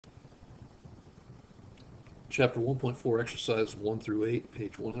Chapter 1.4, exercise 1 through 8,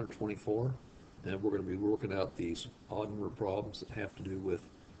 page 124. And we're going to be working out these odd number problems that have to do with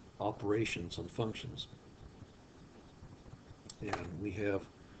operations on functions. And we have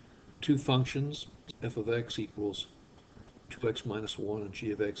two functions, f of x equals 2x minus 1 and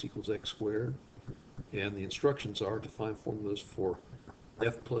g of x equals x squared. And the instructions are to find formulas for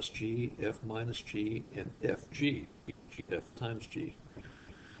f plus g, f minus g, and fg, f times g.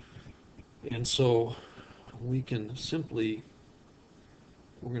 And so we can simply,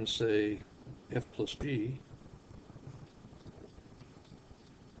 we're going to say f plus g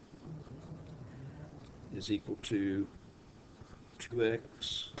is equal to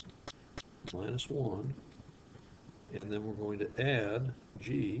 2x minus 1, and then we're going to add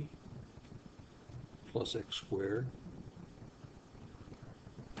g plus x squared,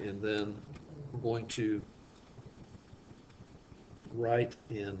 and then we're going to write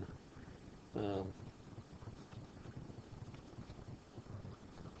in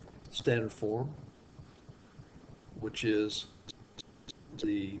standard form, which is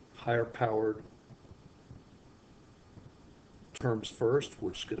the higher powered terms first,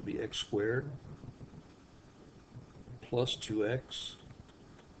 which is going to be x squared plus 2x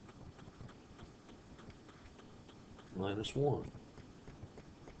minus 1.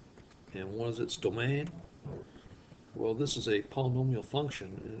 And what is its domain? Well, this is a polynomial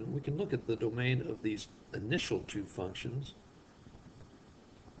function, and we can look at the domain of these initial two functions,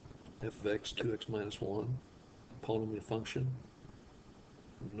 f of x, 2x minus 1, polynomial function,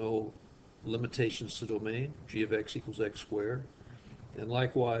 no limitations to domain, g of x equals x squared. And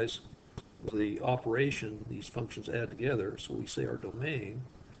likewise, the operation, these functions add together, so we say our domain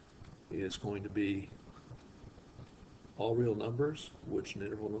is going to be all real numbers, which in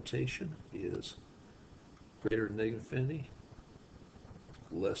interval notation is greater than negative infinity,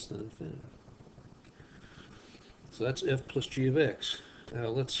 less than infinity. So that's f plus g of x. Now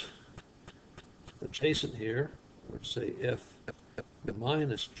let's adjacent here, let's say f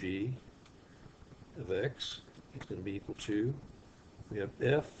minus g of x is going to be equal to, we have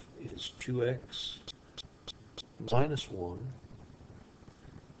f is 2x minus 1,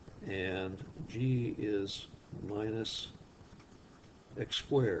 and g is minus x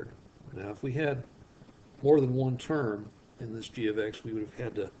squared. Now if we had more than one term in this g of x, we would have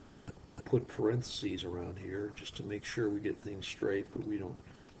had to put parentheses around here just to make sure we get things straight, but we don't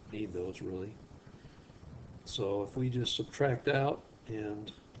need those really. So if we just subtract out,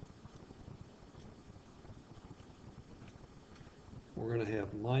 and we're going to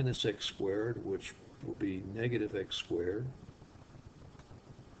have minus x squared, which will be negative x squared.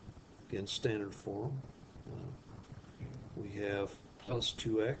 Again, standard form. We have plus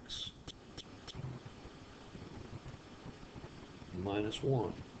 2x minus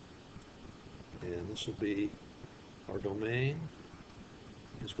 1. And this will be, our domain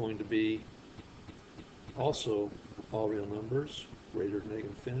is going to be also all real numbers, greater than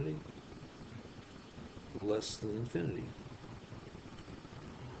negative infinity, less than infinity.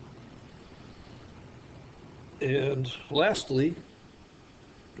 And lastly,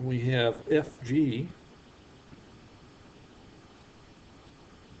 we have fg,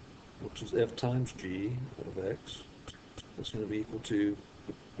 which is f times g of x. That's going to be equal to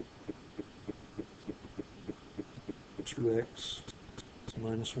 2x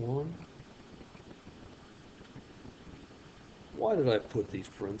minus 1. Why did I put these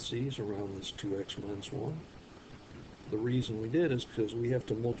parentheses around this 2x minus 1? The reason we did is because we have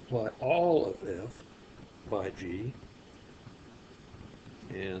to multiply all of f by g.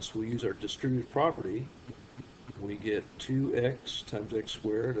 And so we use our distributive property. We get 2x times x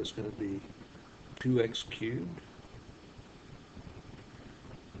squared. That's going to be 2x cubed.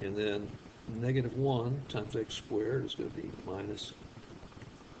 And then negative 1 times x squared is going to be minus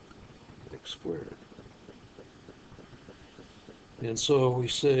x squared. And so we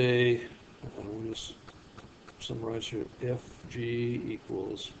say, we'll just summarize here, fg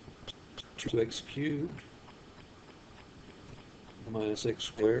equals 2x cubed minus x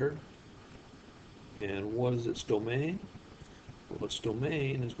squared. And what is its domain? Well, its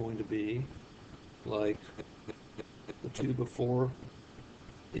domain is going to be like the two before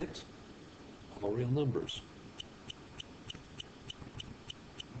it, all real numbers.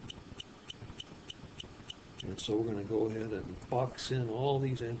 And so we're going to go ahead and box in all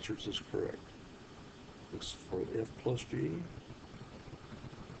these answers as correct. This is for f plus g,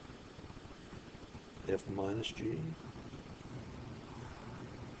 f minus g,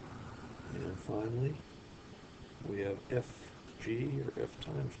 and finally we have fg, or f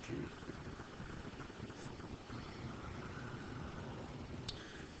times g.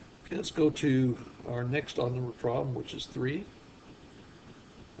 Okay, let's go to our next odd number problem, which is 3.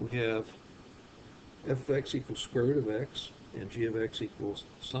 We have f of x equals square root of x and g of x equals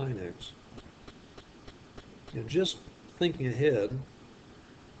sine x. And just thinking ahead,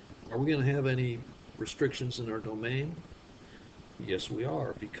 are we going to have any restrictions in our domain? Yes, we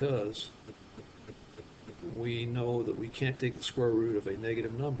are, because we know that we can't take the square root of a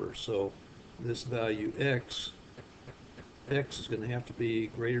negative number. So this value x is going to have to be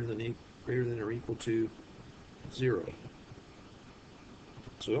greater than or equal to 0.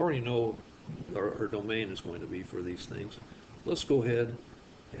 So we already know our domain is going to be for these things. Let's go ahead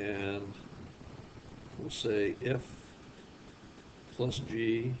and we'll say f plus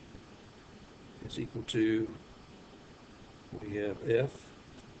g is equal to, we have f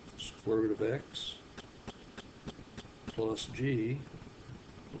square root of x plus g,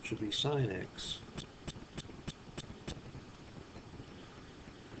 which would be sine x.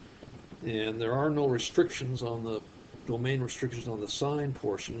 And there are no restrictions on the domain restrictions on the sine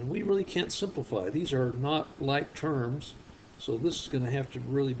portion, and we really can't simplify. These are not like terms, so this is going to have to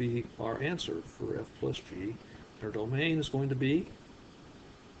really be our answer for f plus g. Our domain is going to be,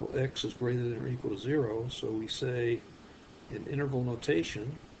 well, x is greater than or equal to 0, so we say in interval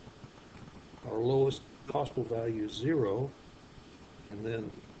notation, our lowest possible value is 0, and then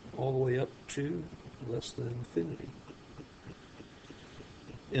all the way up to less than infinity.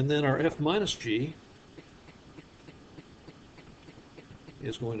 And then our f minus g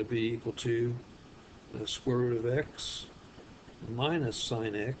is going to be equal to the square root of x minus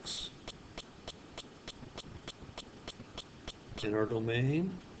sine x. And our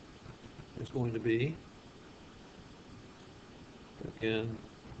domain is going to be, again,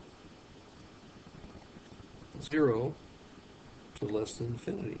 0 to less than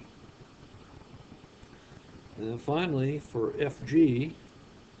infinity. And then finally, for fg,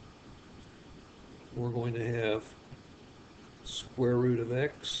 we're going to have square root of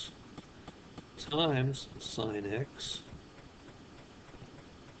x times sine x.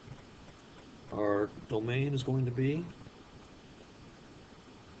 Our domain is going to be,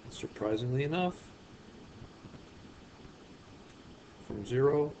 surprisingly enough, from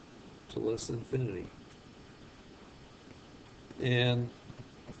 0 to less than infinity. And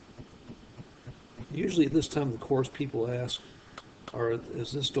usually at this time of the course, people ask, are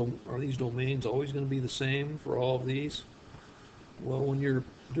these domains always going to be the same for all of these? Well, when you're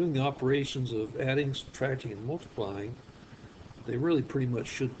doing the operations of adding, subtracting, and multiplying, they really pretty much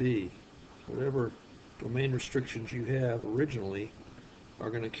should be. Whatever domain restrictions you have originally are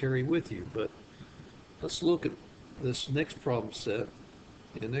going to carry with you. But let's look at this next problem set.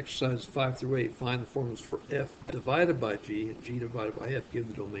 In exercises 5 through 8, find the formulas for f divided by g and g divided by f. Give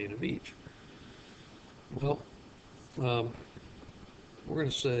the domain of each. Well, we're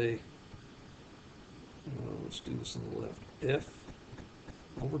going to say, let's do this on the left, f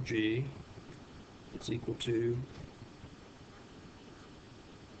over g is equal to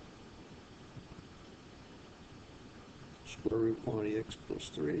square root quantity x plus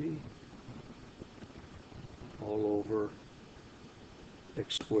 3 all over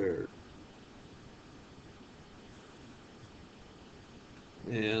x squared.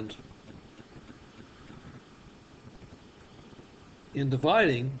 And in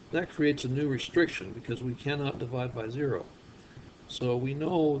dividing, that creates a new restriction because we cannot divide by 0. So we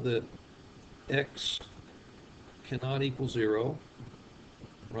know that x cannot equal 0,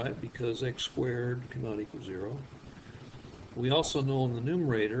 right? Because x squared cannot equal 0. We also know in the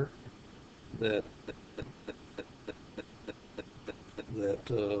numerator that I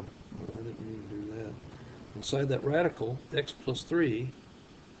didn't mean to do that. Inside that radical, x plus 3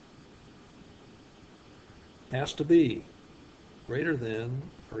 has to be greater than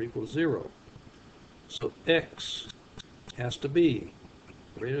or equal to 0. So x has to be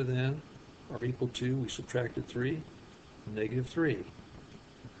greater than or equal to, we subtracted 3, negative 3.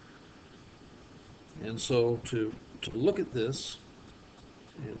 And so to look at this,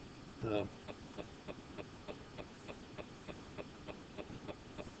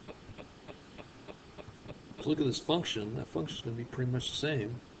 look at this function, that function is going to be pretty much the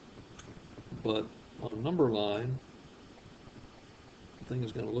same, but on a number line, the thing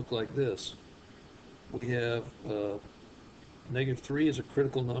is going to look like this. We have negative 3 is a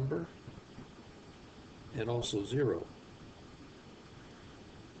critical number, and also 0.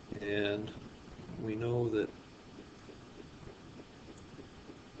 And we know that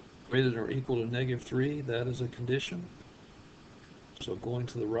greater than or equal to negative 3, that is a condition. So going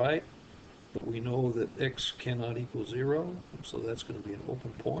to the right, but we know that x cannot equal 0, so that's going to be an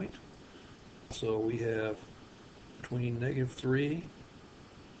open point. So we have between negative 3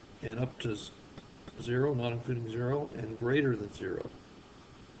 and up to 0, not including 0, and greater than 0.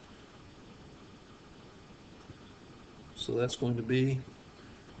 So that's going to be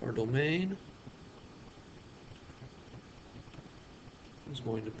our domain is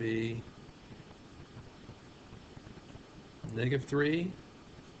going to be -3,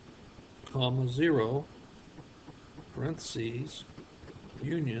 comma 0, parentheses,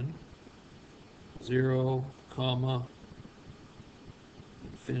 union, 0, comma,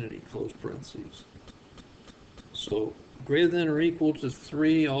 infinity, close parentheses. So greater than or equal to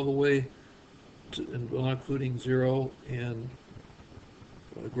 3 all the way to, and not including 0, and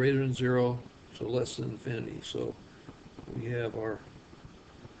greater than 0 to less than infinity. So we have our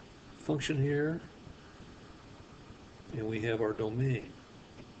function here, and we have our domain.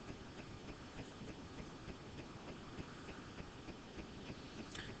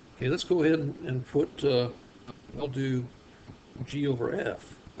 Okay, let's go ahead and put, I'll do g over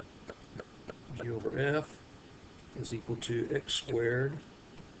f. G over f is equal to x squared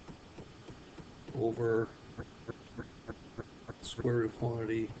over square root of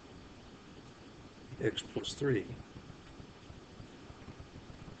quantity x plus 3.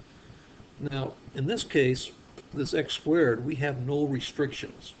 Now, in this case, this x squared, we have no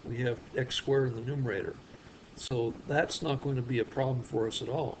restrictions. We have x squared in the numerator. So that's not going to be a problem for us at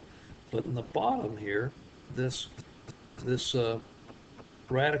all. But in the bottom here, this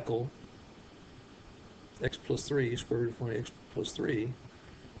radical x plus 3, square root of 20 x plus 3,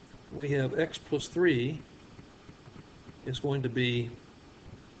 we have x plus 3 is going to be,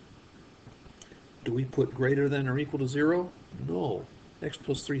 do we put greater than or equal to 0? No. X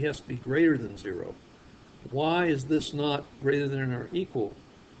plus 3 has to be greater than 0. Why is this not greater than or equal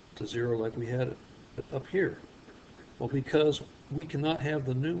to 0 like we had it up here? Well, because we cannot have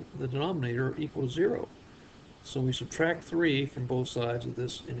the denominator equal to 0. So we subtract 3 from both sides of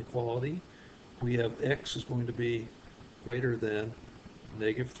this inequality. We have x is going to be greater than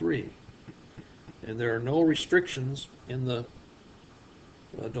 -3. And there are no restrictions in the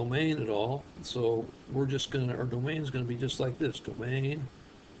domain at all. So we're just going to, our domain is going to be just like this. Domain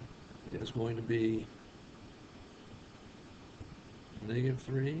is going to be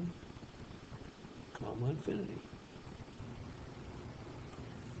 -3, comma, infinity.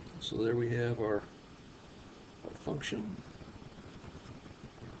 So there we have our function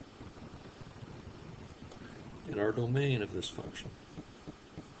and our domain of this function.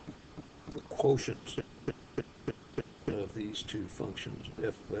 The quotient of these two functions,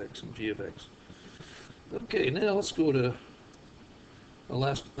 f of x and g of x. Okay, now let's go to the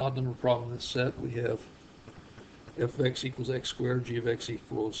last odd number problem in this set. We have f of x equals x squared, g of x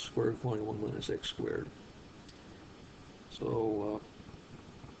equals square root of 21 minus x squared. So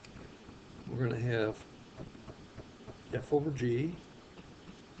we're going to have f over g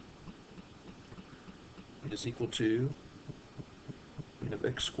is equal to, we have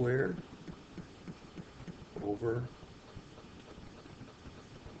x squared over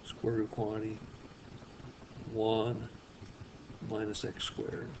square root of quantity 1 minus x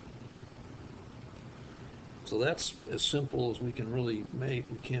squared. So that's as simple as we can really make.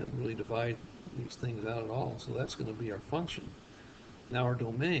 We can't really divide these things out at all. So that's going to be our function. Now our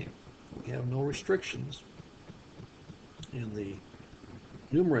domain. We have no restrictions in the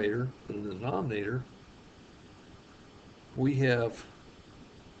numerator, but in the denominator, we have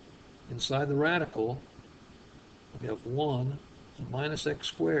inside the radical, we have 1 minus x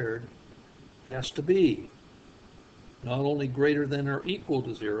squared has to be not only greater than or equal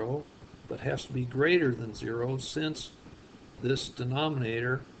to 0, but has to be greater than 0 since this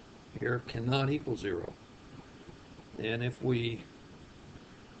denominator here cannot equal 0. And if we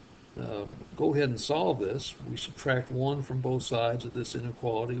go ahead and solve this, we subtract 1 from both sides of this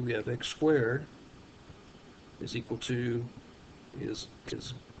inequality. We have x squared is equal to,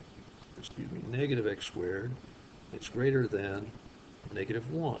 negative x squared. It's greater than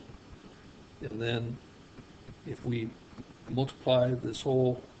 -1. And then if we multiply this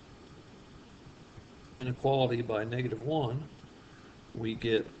whole inequality by -1, we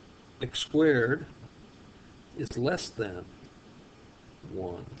get x squared is less than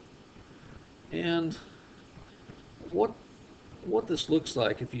 1. And what this looks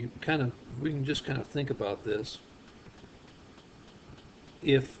like, if you we can just kind of think about this.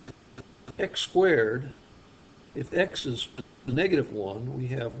 If x squared, if x is -1, we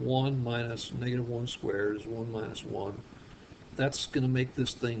have 1 minus -1 squared is 1 minus 1. That's going to make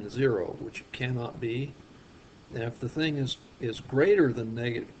this thing 0, which it cannot be. And if the thing is greater than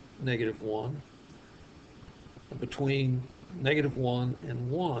 -1, between -1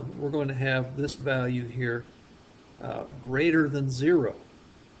 and 1, we're going to have this value here greater than 0.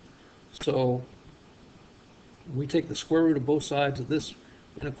 So we take the square root of both sides of this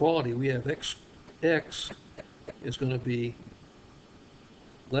inequality. We have x is going to be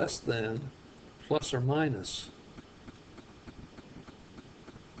less than plus or minus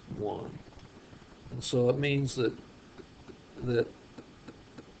 1. And so it means that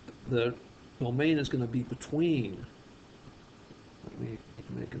the domain is going to be between. Let me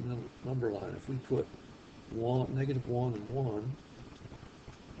make a number line. If we put negative 1 and 1,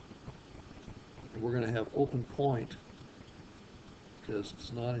 we're going to have open point because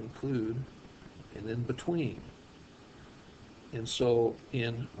it's not include, and then between. And so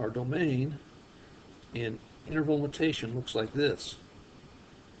in our domain, in interval notation, looks like this: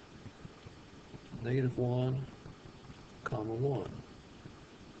 negative 1, comma 1.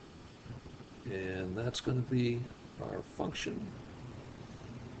 And that's going to be our function.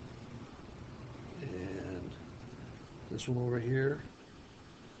 And this one over here,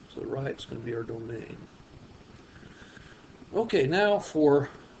 to the right, is going to be our domain. Okay, now for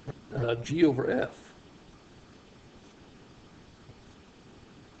g over f.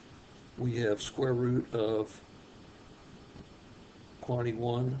 We have square root of quantity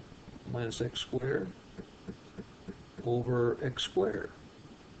 1 minus x squared over x squared.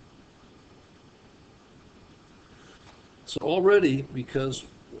 So already, because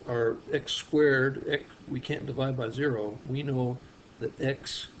our x squared, we can't divide by 0, we know that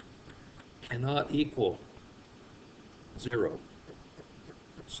x cannot equal 0.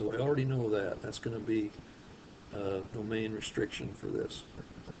 So we already know that. That's going to be a domain restriction for this.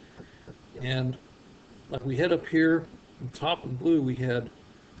 And like we had up here, on top in blue, we had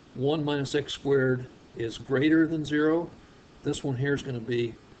 1 minus x squared is greater than 0. This one here is going to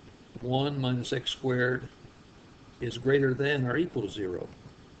be 1 minus x squared is greater than or equal to 0.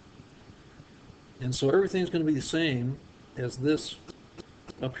 And so everything's going to be the same as this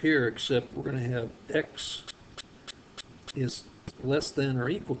up here, except we're going to have x is less than or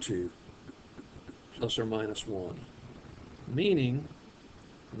equal to plus or minus 1. Meaning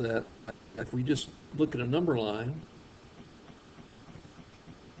that if we just look at a number line,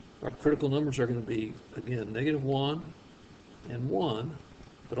 our critical numbers are going to be, again, negative 1 and 1,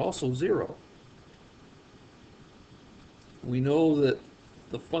 but also 0. We know that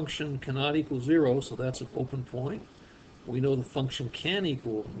the function cannot equal 0, so that's an open point. We know the function can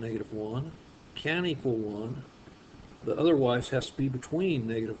equal negative 1, can equal 1, but otherwise has to be between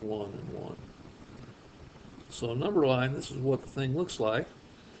negative 1 and 1. So a number line, this is what the thing looks like.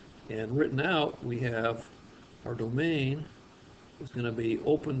 And written out, we have our domain is going to be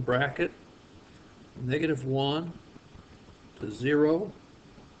open bracket, negative 1 to 0,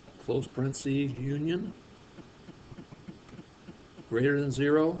 close parentheses, union, greater than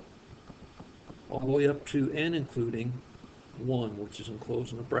 0, all the way up to and including 1, which is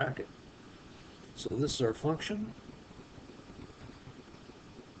enclosed in a bracket. So this is our function,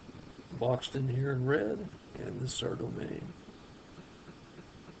 boxed in here in red, and this is our domain.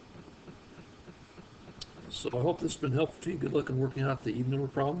 So I hope this has been helpful to you. Good luck in working out the even number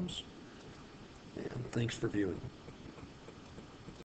problems, and thanks for viewing.